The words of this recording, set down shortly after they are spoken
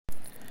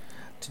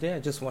Today I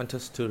just want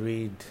us to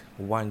read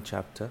one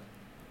chapter,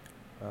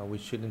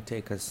 which shouldn't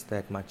take us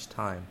that much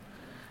time,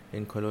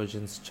 in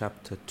Colossians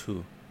chapter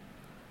 2.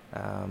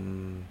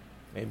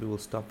 Maybe we'll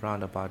stop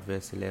around about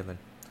verse 11.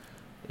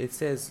 It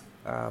says,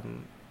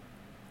 alright,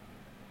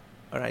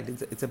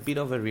 it's a bit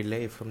of a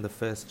relay from the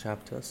first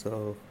chapter,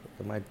 so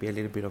there might be a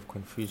little bit of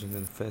confusion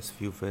in the first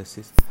few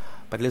verses,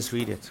 but let's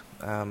read it.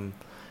 And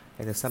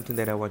there's something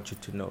that I want you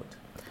to note.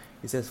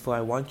 It says, "For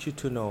I want you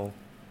to know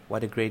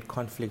what a great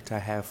conflict I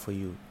have for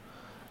you."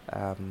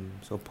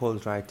 So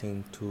Paul's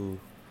writing to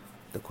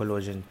the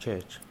Colossian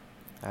church.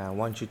 I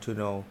want you to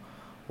know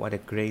what a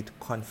great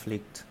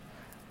conflict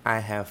I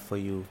have for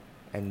you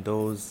and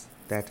those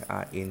that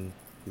are in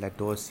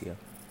Laodicea,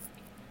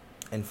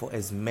 and for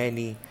as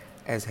many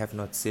as have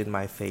not seen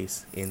my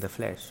face in the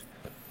flesh,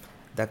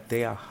 that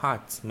their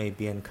hearts may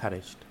be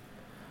encouraged,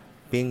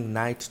 being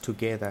united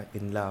together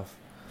in love,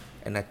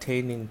 and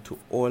attaining to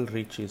all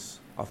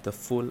riches of the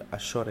full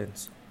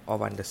assurance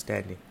of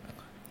understanding,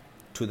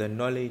 to the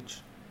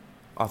knowledge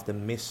of the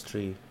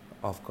mystery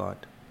of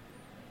God,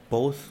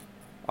 both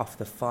of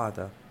the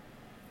Father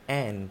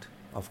and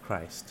of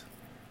Christ,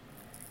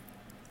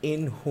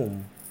 in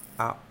whom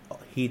are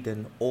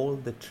hidden all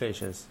the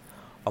treasures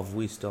of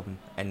wisdom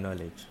and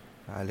knowledge.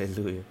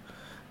 Hallelujah.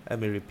 Let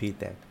me repeat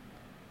that.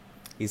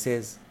 He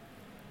says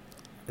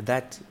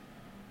that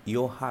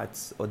your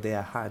hearts, or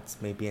their hearts,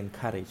 may be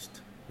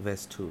encouraged.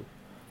 Verse 2.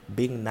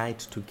 Being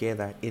united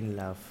together in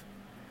love,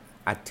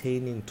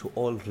 attaining to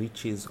all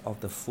riches of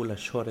the full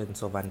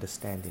assurance of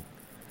understanding,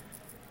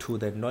 to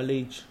the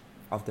knowledge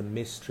of the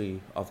mystery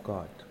of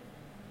God,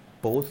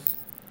 both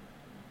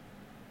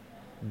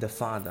the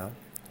Father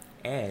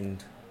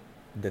and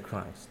the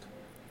Christ,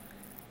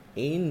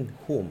 in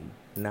whom,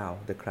 now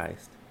the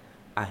Christ,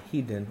 are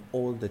hidden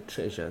all the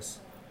treasures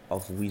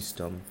of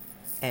wisdom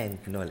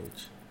and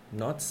knowledge.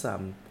 Not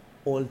some,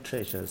 all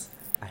treasures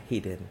are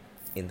hidden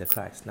in the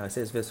Christ. Now it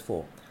says verse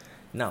 4,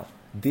 "Now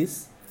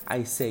this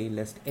I say,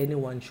 lest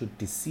anyone should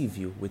deceive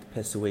you with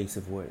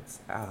persuasive words."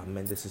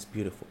 Man, this is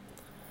beautiful.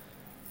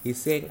 He's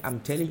saying,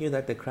 I'm telling you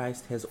that the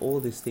Christ has all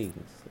these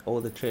things,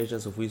 all the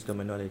treasures of wisdom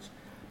and knowledge,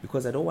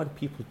 because I don't want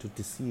people to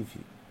deceive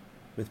you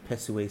with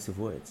persuasive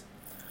words.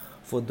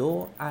 "For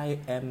though I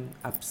am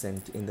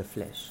absent in the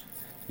flesh,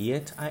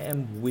 yet I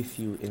am with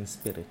you in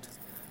spirit,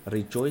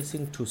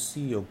 rejoicing to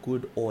see your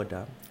good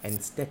order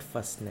and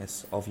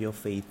steadfastness of your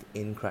faith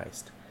in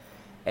Christ.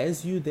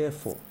 As you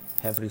therefore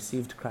have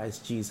received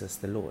Christ Jesus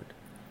the Lord,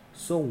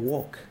 so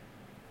walk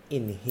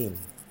in him,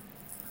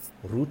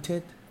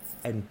 rooted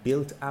and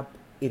built up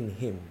in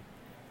him,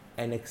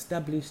 and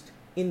established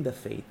in the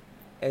faith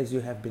as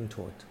you have been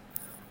taught,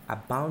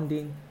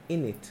 abounding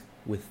in it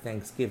with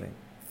thanksgiving.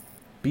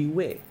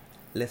 Beware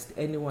lest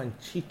anyone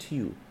cheat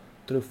you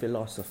through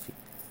philosophy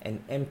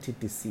and empty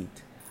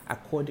deceit,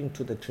 according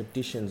to the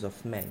traditions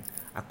of men,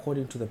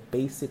 according to the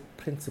basic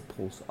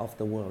principles of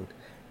the world,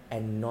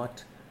 and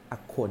not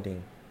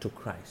according to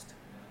Christ.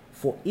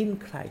 For in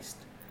Christ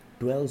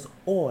dwells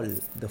all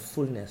the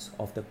fullness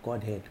of the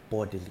Godhead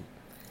bodily,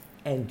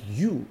 and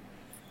you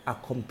are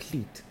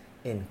complete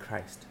in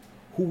Christ,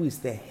 who is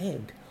the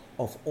head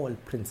of all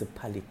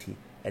principality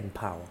and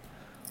power."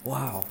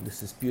 Wow,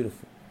 this is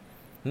beautiful.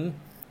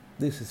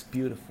 This is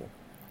beautiful.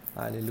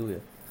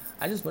 Hallelujah.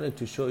 I just wanted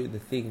to show you the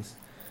things.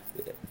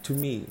 To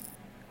me,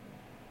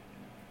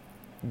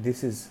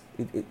 this is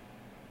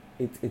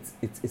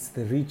it's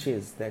the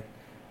riches that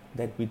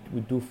we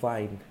do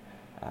find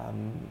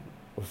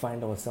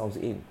ourselves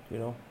in.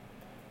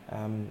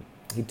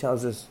 He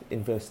tells us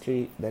in verse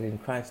 3 that in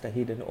Christ are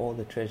hidden all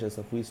the treasures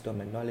of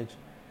wisdom and knowledge.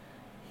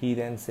 He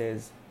then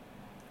says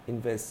in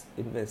verse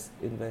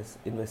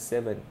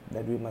 7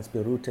 that we must be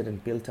rooted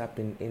and built up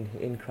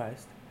in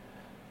Christ.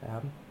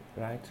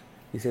 Right?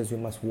 He says we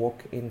must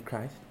walk in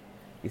Christ.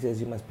 He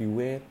says you must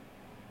beware.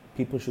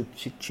 People should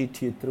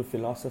cheat you through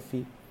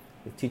philosophy.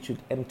 They teach you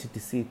empty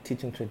deceit,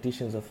 teaching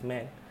traditions of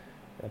men,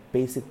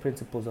 basic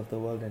principles of the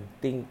world, and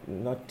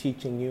not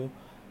teaching you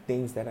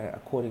things that are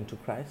according to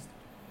Christ.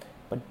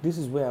 But this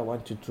is where I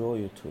want to draw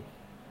you to,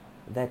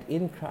 that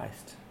in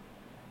Christ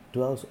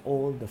dwells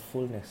all the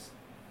fullness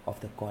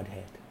of the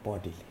Godhead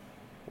bodily.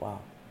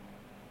 Wow.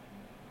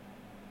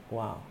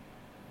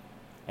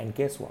 And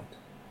guess what?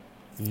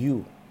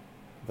 You,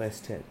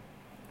 verse 10,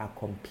 are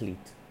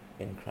complete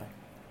in Christ.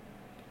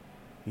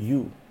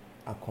 You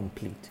are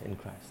complete in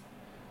Christ.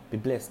 Be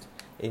blessed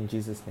in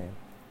Jesus' name.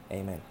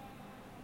 Amen.